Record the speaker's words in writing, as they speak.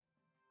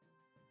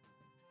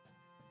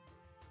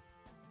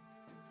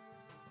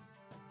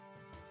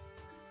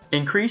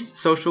Increased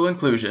social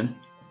inclusion,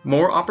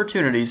 more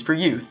opportunities for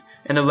youth,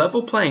 and a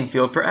level playing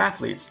field for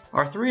athletes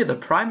are three of the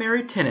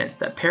primary tenets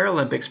that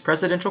Paralympics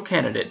presidential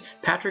candidate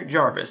Patrick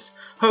Jarvis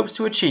hopes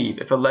to achieve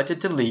if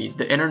elected to lead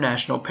the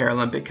International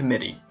Paralympic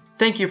Committee.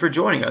 Thank you for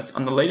joining us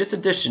on the latest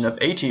edition of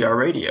ATR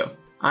Radio.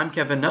 I'm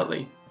Kevin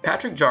Nutley.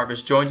 Patrick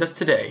Jarvis joins us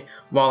today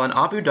while in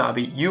Abu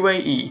Dhabi,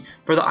 UAE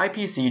for the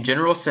IPC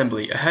General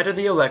Assembly ahead of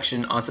the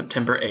election on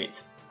September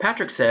 8th.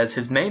 Patrick says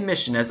his main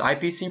mission as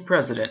IPC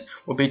president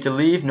will be to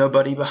leave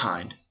nobody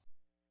behind.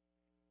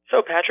 So,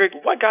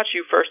 Patrick, what got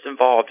you first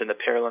involved in the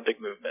Paralympic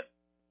movement?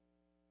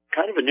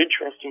 Kind of an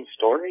interesting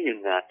story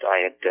in that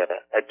I had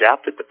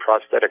adapted the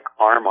prosthetic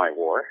arm I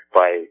wore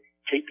by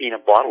taping a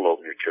bottle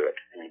opener to it.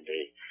 And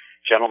a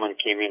gentleman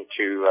came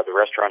into the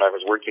restaurant I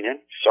was working in,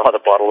 saw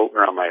the bottle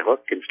opener on my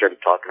hook, and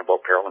started talking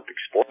about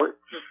Paralympic sport.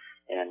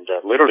 And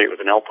literally, it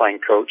was an alpine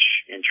coach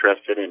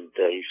interested, and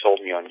he sold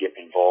me on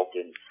getting involved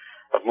in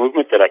a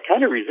movement that I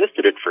kind of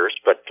resisted at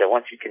first, but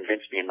once he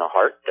convinced me in the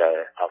heart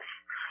of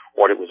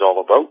what it was all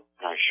about,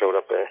 I showed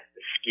up a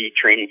ski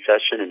training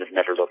session and have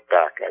never looked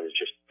back. I was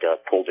just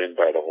pulled in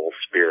by the whole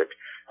spirit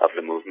of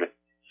the movement.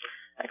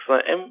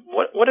 Excellent. And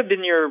what have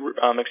been your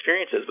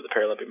experiences with the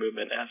Paralympic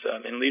movement as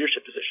in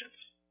leadership positions?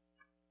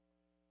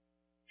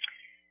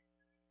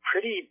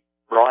 Pretty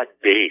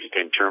broad-based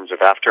in terms of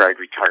after I'd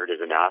retired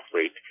as an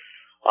athlete.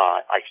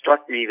 It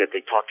struck me that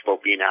they talked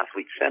about being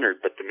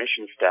athlete-centered, but the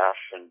mission staff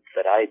and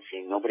that I had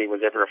seen, nobody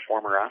was ever a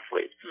former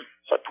athlete.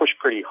 So I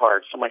pushed pretty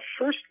hard. So my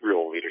first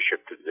real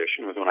leadership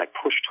position was when I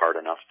pushed hard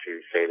enough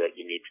to say that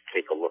you need to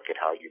take a look at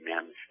how you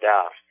man the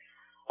staff.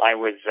 I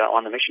was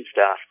on the mission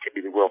staff to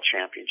the World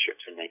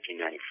Championships in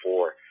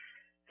 1994.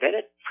 Then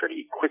it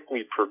pretty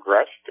quickly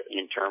progressed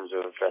in terms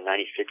of 96,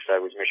 I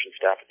was mission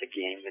staff at the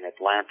Games in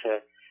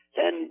Atlanta,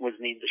 then was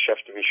named the chef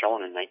de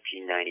Michelin in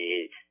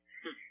 1998.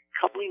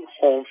 Coming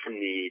home from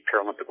the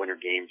Paralympic Winter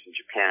Games in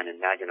Japan in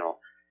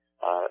Nagano,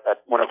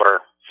 one of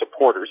our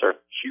supporters, our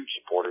huge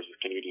supporters of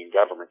the Canadian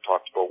government,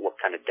 talked about what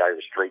kind of dire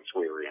straits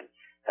we were in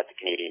at the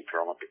Canadian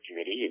Paralympic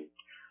Committee. And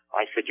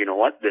I said, you know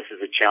what, this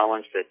is a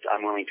challenge that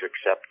I'm willing to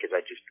accept because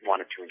I just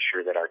wanted to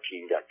ensure that our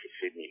team got to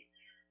Sydney.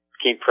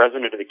 Became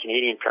president of the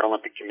Canadian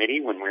Paralympic Committee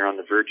when we were on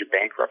the verge of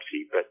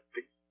bankruptcy, but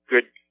the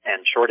good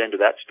and short end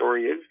of that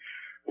story is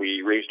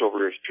we raised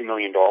over $2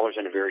 million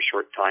in a very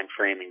short time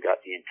frame and got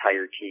the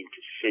entire team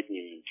to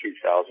Sydney in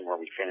 2000, where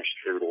we finished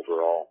third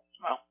overall.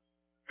 Wow.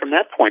 From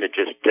that point, it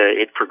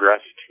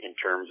progressed in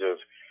terms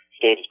of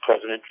stayed as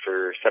president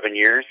for 7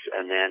 years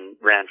and then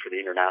ran for the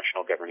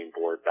International Governing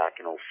Board back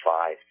in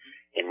 2005.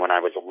 And when I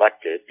was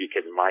elected,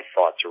 because of my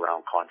thoughts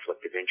around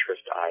conflict of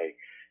interest, I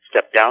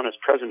stepped down as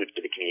president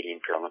of the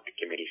Canadian Paralympic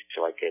Committee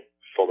so I could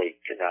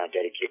fully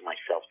dedicate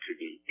myself to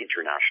the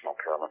International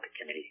Paralympic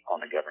Committee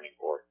on the governing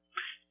board.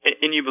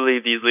 And you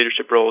believe these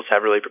leadership roles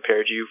have really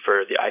prepared you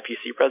for the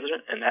IPC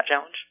president and that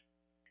challenge?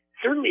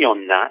 Certainly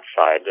on that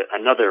side.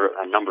 A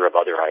number of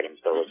other items,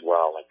 though, as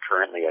well. Like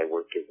currently I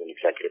work as an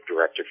executive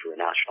director for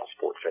the National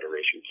Sport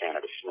Federation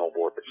Canada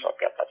Snowboard, so I've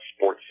got that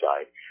sports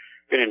side.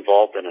 Been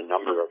involved in a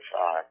number of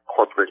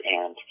corporate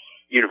and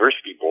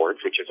university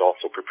boards, which has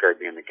also prepared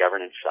me on the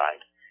governance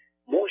side.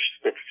 More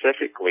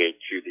specifically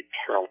to the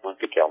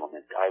Paralympic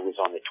element, I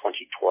was on the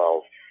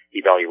 2012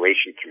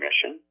 Evaluation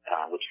Commission,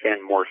 which then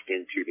morphed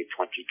into the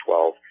 2012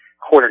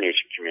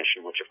 Coordination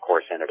Commission, which of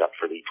course ended up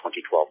for the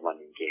 2012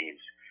 London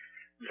Games.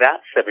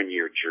 That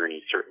 7-year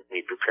journey certainly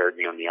prepared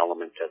me on the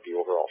element of the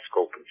overall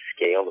scope and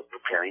scale of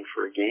preparing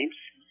for a Games.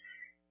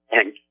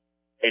 And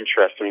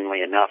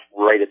interestingly enough,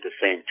 right at the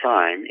same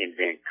time in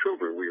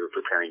Vancouver, we were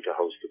preparing to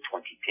host the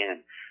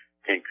 2010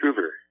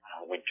 Vancouver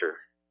Winter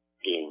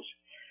Games.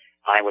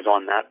 I was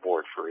on that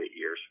board for 8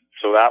 years.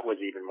 So that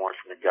was even more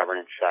from the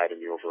governance side and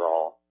the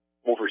overall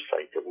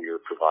oversight that we were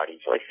providing.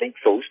 So I think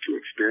those two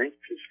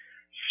experiences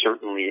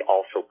certainly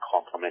also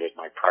complemented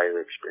my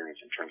prior experience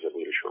in terms of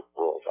leadership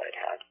roles I'd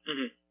had.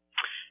 Mm-hmm.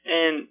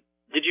 And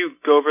did you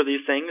go over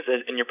these things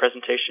in your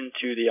presentation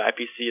to the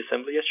IPC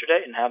Assembly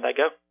yesterday, and how'd that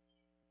go?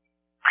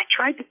 I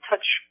tried to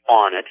touch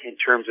on it in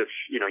terms of,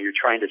 you're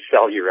trying to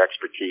sell your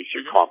expertise,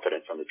 your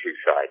competence on the two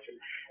sides.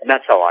 And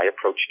that's how I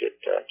approached it,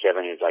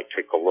 Kevin, is I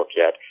took a look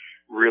at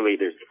really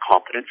there's the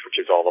competence, which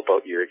is all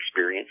about your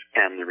experience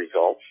and the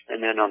results,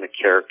 and then on the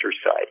character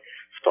side.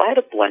 So I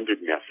had a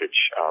blended message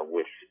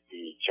with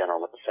the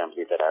General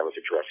Assembly that I was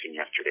addressing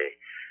yesterday.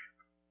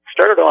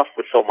 Started off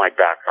with my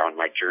background,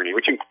 my journey,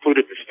 which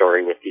included the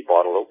story with the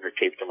bottle opener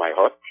taped to my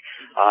hook,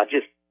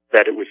 just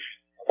that it was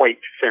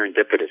quite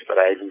serendipitous that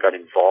I even got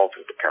involved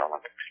with the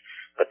Paralympics.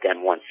 But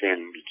then once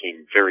in,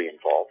 became very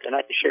involved. And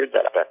I shared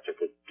that aspect of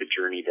the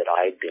journey that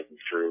I had been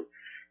through,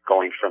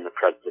 going from the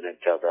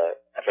president of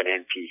an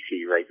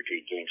NPC right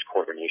between Games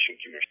Coordination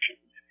Commission.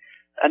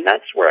 And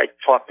that's where I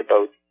talked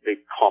about the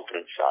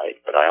competence side,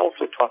 but I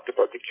also talked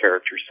about the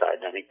character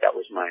side. And I think that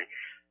was my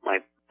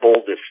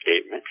boldest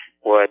statement,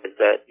 was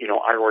that,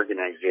 our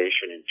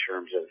organization in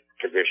terms of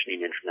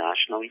positioning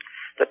internationally,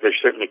 that there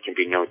certainly can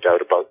be no doubt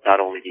about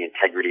not only the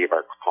integrity of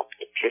our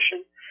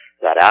competition,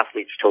 that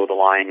athletes toe the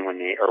line when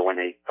they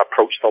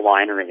approach the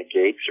line or in the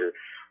gates or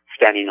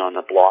standing on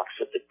the blocks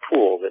at the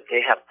pool, that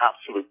they have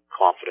absolute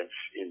confidence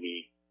in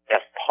the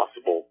best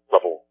possible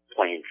level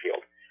playing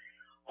field.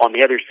 On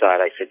the other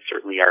side, I said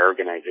certainly our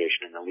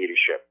organization and the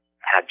leadership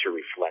had to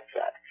reflect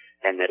that,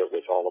 and that it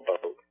was all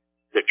about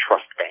the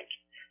trust bank.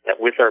 That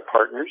with our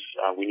partners,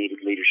 we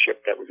needed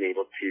leadership that was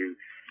able to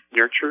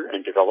nurture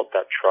and develop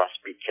that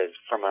trust, because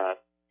from a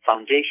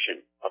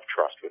foundation of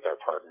trust with our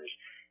partners,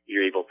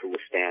 you're able to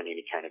withstand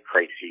any kind of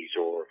crises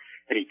or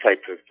any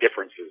type of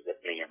differences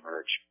that may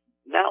emerge.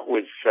 And that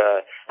was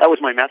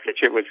my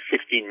message. It was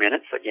 15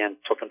 minutes. Again,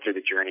 took them through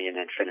the journey and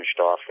then finished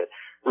off that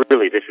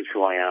really this is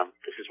who I am.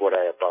 This is what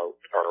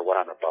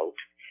I'm about.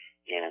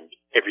 And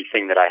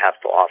everything that I have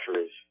to offer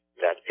is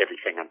that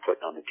everything I'm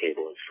putting on the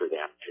table is for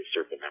them to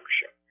serve the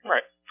membership.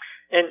 Right.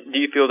 And do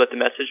you feel that the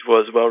message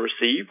was well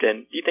received?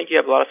 And do you think you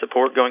have a lot of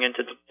support going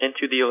into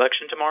the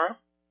election tomorrow?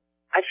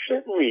 I've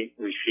certainly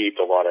received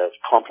a lot of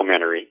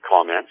complimentary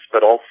comments,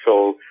 but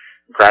also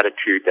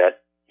gratitude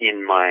that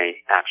in my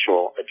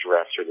actual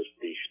address or the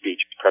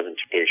speech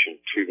presentation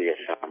to the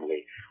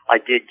Assembly, I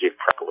did give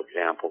practical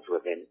examples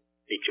within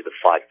each of the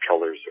 5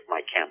 pillars of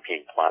my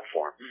campaign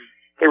platform.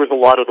 There was a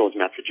lot of those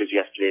messages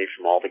yesterday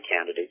from all the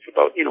candidates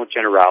about,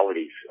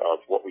 generalities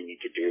of what we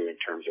need to do in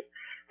terms of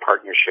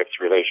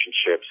partnerships,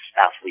 relationships,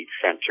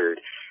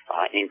 athlete-centered,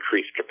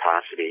 increased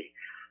capacity.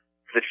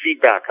 The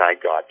feedback I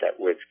got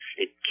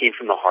it came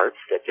from the heart,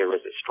 that there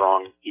was a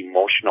strong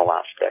emotional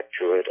aspect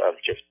to it of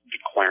just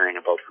declaring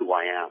about who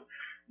I am.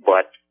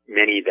 But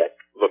many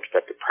that looked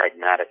at the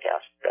pragmatic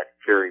aspect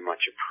very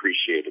much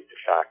appreciated the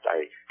fact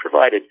I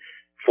provided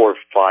 4 or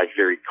 5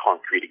 very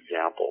concrete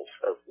examples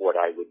of what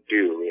I would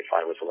do if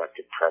I was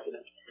elected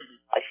president.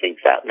 I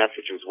think that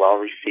message was well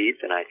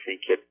received, and I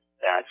think it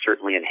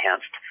certainly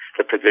enhanced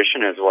the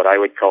position as what I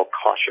would call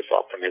cautious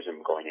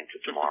optimism going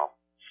into tomorrow.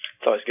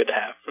 It's always good to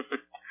have.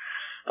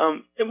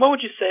 And what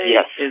would you say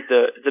is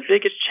the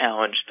biggest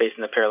challenge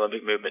facing the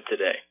Paralympic movement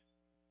today?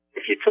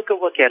 If you took a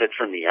look at it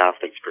from the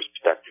athlete's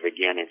perspective,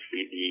 again, it's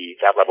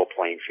that level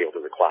playing field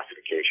of the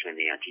classification and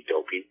the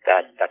anti-doping.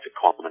 That's a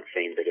common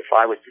theme. But if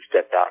I was to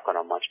step back on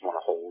a much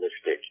more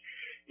holistic,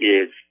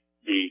 is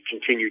the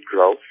continued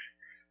growth,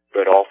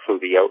 but also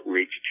the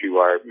outreach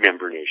to our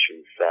member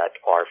nations that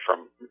are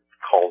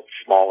called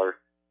smaller,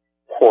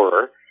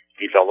 poorer,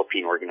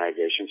 developing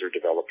organizations or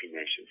developing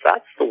nations.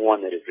 That's the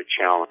one that is the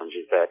challenge,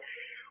 is that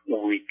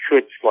we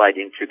could slide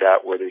into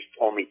that where there's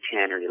only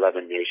 10 or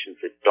 11 nations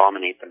that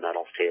dominate the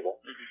medals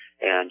table.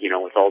 And,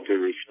 with all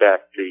due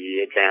respect, the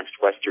advanced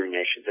Western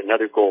nations,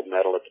 another gold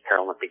medal at the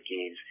Paralympic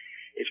Games,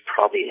 is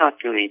probably not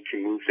going to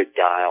move the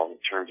dial in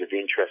terms of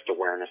interest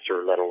awareness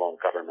or let alone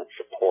government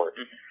support.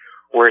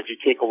 Whereas you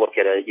take a look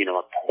at a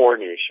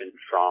poor nation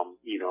from,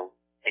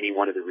 any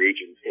one of the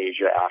regions,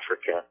 Asia,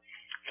 Africa,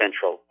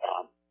 Central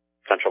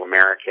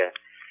America,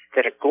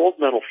 that a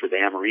gold medal for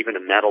them, or even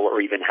a medal, or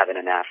even having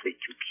an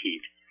athlete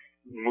compete,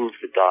 moves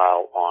the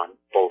dial on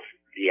both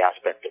the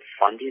aspect of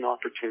funding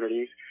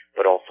opportunities,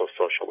 but also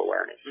social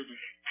awareness.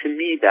 To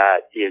me,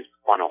 that is,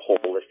 on a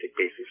holistic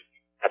basis,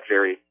 a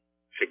very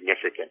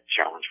significant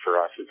challenge for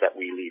us, is that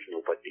we leave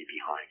nobody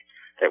behind,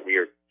 that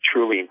we are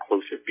truly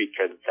inclusive,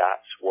 because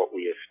that's what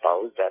we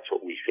espouse, that's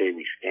what we say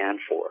we stand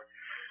for.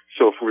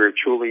 So if we're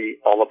truly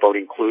all about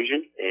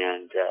inclusion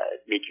and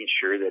making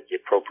sure that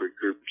the appropriate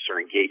groups are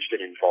engaged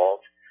and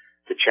involved,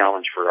 the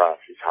challenge for us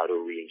is how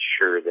do we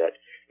ensure that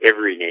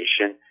every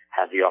nation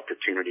has the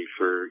opportunity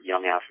for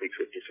young athletes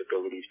with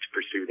disabilities to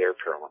pursue their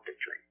Paralympic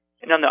dream.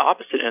 And on the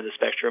opposite end of the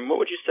spectrum, what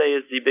would you say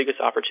is the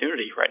biggest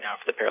opportunity right now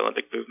for the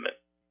Paralympic movement?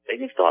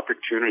 The biggest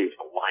opportunity is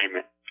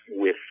alignment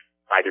with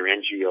either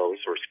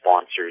NGOs or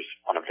sponsors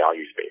on a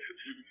values basis.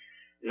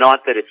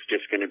 Not that it's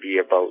just going to be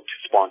about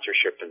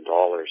sponsorship and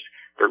dollars,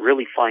 but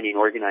really finding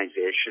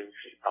organizations,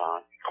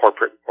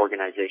 corporate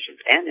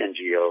organizations and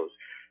NGOs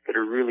that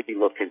are really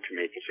looking to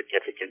make a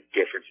significant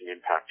difference and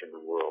impact in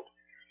the world.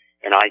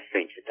 And I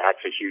think that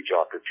that's a huge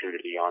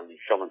opportunity on the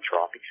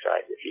philanthropic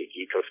side with the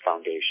Agitos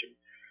Foundation,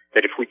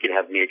 that if we could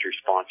have major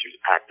sponsors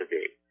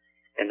activate.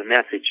 And the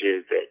message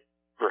is that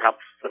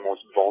perhaps the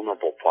most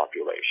vulnerable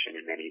population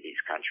in many of these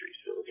countries,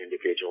 those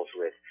individuals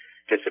with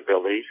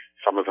disabilities,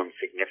 some of them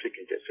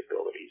significant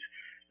disabilities,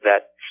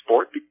 that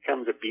sport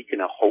becomes a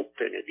beacon of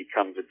hope and it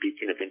becomes a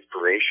beacon of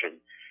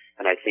inspiration.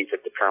 And I think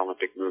that the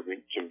Paralympic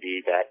movement can be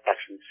that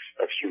essence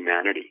of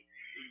humanity.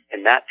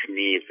 And that, to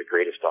me, is the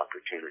greatest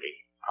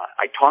opportunity.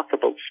 I talk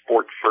about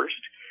sport first,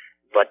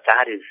 but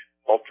that is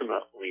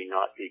ultimately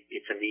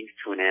it's a means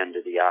to an end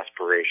of the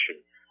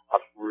aspiration of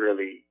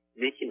really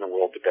making the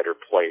world a better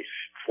place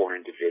for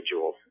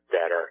individuals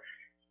that are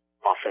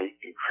often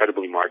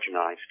incredibly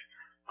marginalized,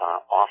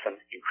 often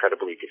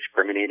incredibly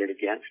discriminated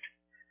against.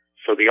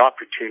 So the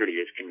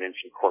opportunity is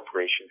convincing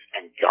corporations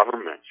and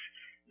governments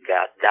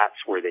that that's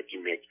where they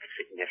can make a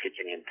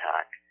significant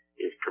impact,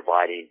 is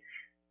providing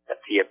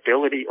the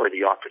ability or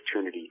the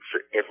opportunity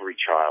for every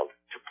child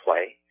to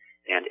play,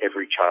 and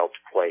every child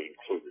to play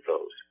includes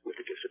those with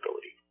a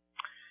disability.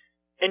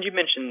 And you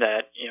mentioned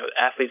that,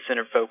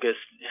 athlete-centered focus,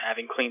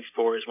 having clean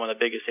sport is one of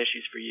the biggest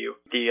issues for you.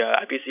 The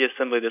IPC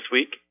Assembly this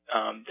week,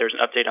 there's an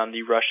update on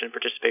the Russian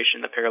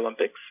participation in the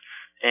Paralympics,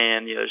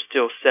 and there's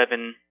still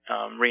 7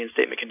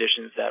 reinstatement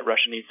conditions that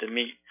Russia needs to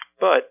meet.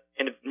 But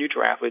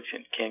neutral athletes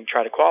can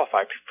try to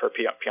qualify for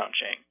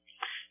Pyeongchang.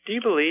 Do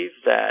you believe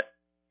that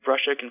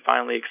Russia can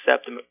finally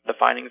accept the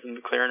findings in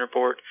the Clarion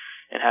report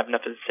and have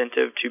enough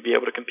incentive to be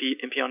able to compete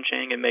in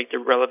Pyeongchang and make the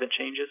relevant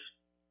changes?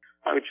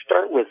 I would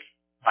start with,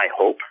 I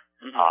hope.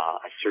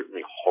 I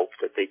certainly hope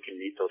that they can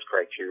meet those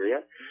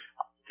criteria.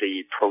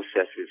 The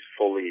process is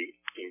fully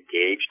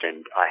engaged,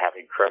 and I have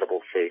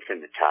incredible faith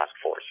in the task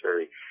force,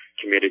 very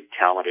committed,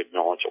 talented,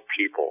 knowledgeable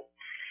people.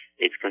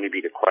 It's going to be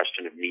the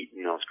question of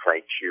meeting those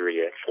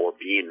criteria for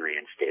being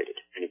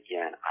reinstated. And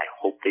again, I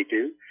hope they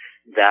do.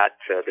 That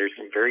there's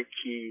some very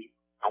key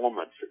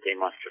elements that they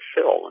must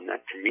fulfill, and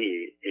that to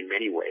me, in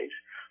many ways,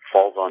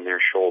 falls on their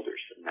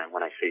shoulders. And then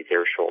when I say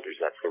their shoulders,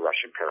 that's the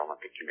Russian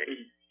Paralympic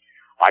Committee.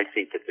 I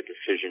think that the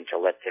decision to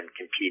let them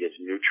compete as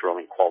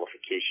neutral in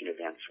qualification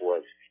events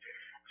was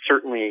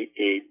certainly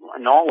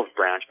an olive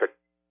branch, but,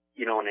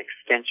 an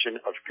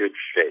extension of good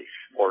faith,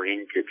 or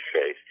in good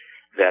faith,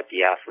 that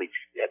the athletes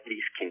at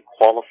least can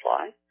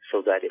qualify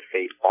so that if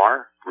they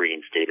are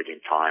reinstated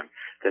in time,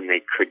 then they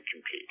could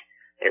compete.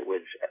 It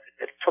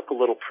took a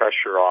little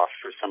pressure off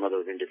for some of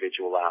those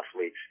individual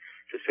athletes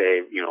to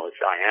say,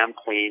 if I am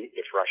clean,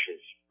 if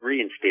Russia's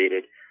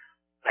reinstated,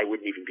 I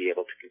wouldn't even be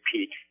able to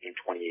compete in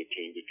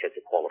 2018 because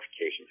the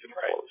qualifications have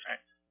closed.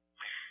 Right.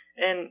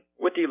 And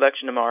with the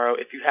election tomorrow,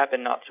 if you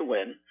happen not to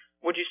win,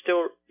 would you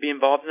still be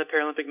involved in the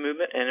Paralympic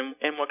movement, and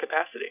in what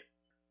capacity?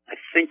 I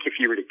think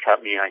if you were to cut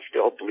me, I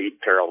still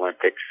bleed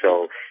Paralympics,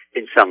 so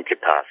in some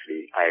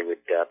capacity, I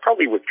would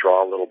probably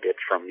withdraw a little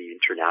bit from the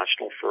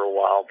international for a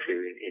while to,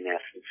 in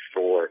essence,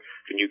 for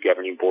the new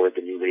governing board,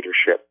 the new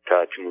leadership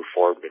to move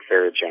forward with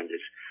their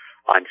agendas.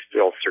 I'm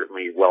still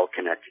certainly well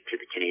connected to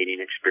the Canadian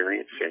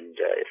experience, and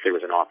if there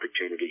was an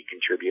opportunity to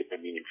contribute in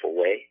a meaningful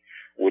way,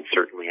 would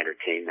certainly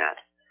entertain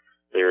that.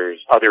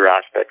 There's other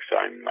aspects.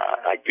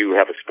 I do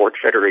have a sport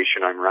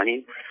federation I'm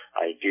running.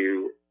 I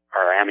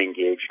am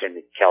engaged in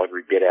the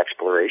Calgary Bid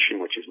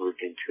Exploration, which has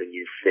moved into a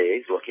new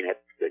phase, looking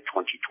at the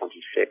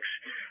 2026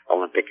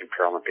 Olympic and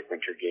Paralympic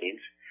Winter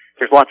Games.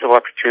 There's lots of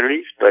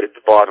opportunities, but at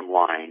the bottom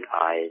line,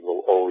 I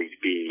will always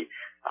be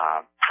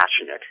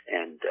passionate,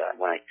 and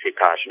when I say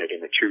passionate in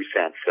the true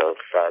sense of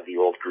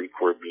the old Greek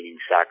word meaning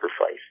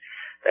sacrifice,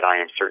 that I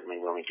am certainly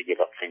willing to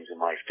give up things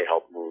in life to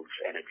help move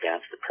and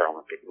advance the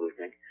Paralympic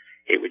movement.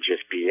 It would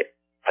just be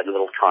a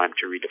little time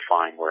to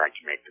redefine where I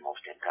can make the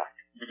most impact.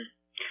 Mm-hmm.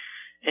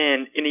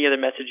 And any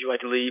other message you'd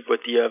like to leave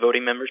with the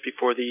voting members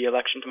before the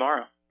election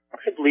tomorrow?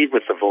 What I'd leave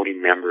with the voting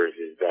members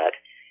is that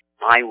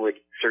I would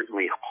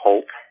certainly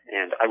hope,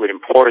 and I would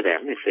implore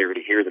them, if they were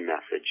to hear the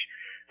message,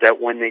 that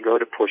when they go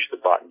to push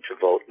the button to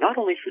vote, not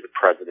only for the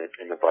president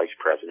and the vice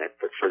president,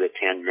 but for the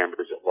 10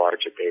 members at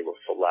large that they will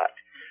select,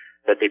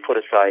 that they put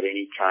aside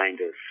any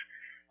kind of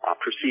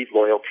perceived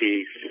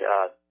loyalties,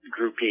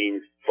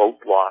 groupings,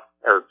 block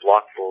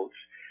votes,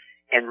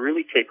 and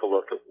really take a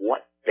look at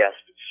what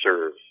best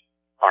serves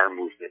our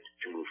movement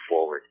to move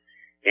forward.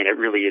 And it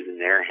really is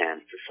in their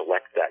hands to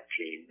select that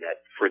team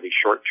that for the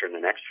short term, the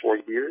next 4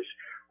 years,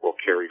 will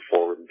carry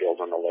forward and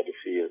build on the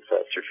legacy of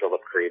Sir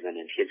Philip Craven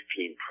and his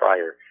team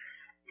prior.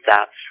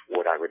 That's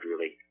what I would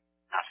really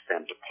ask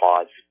them to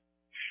pause,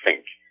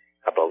 think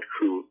about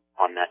who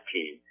on that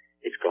team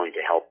is going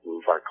to help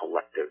move our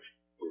collective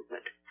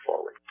movement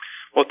forward.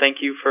 Well,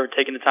 thank you for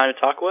taking the time to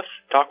talk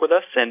with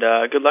us, and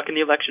good luck in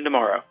the election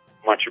tomorrow.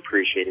 Much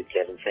appreciated,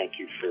 Kevin. Thank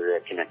you for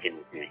connecting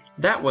with me.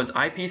 That was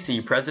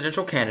IPC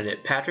presidential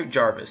candidate Patrick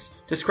Jarvis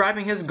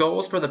describing his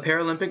goals for the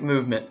Paralympic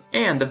movement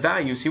and the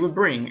values he would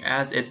bring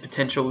as its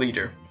potential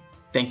leader.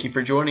 Thank you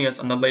for joining us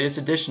on the latest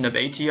edition of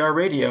ATR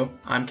Radio.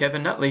 I'm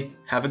Kevin Nutley.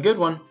 Have a good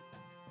one.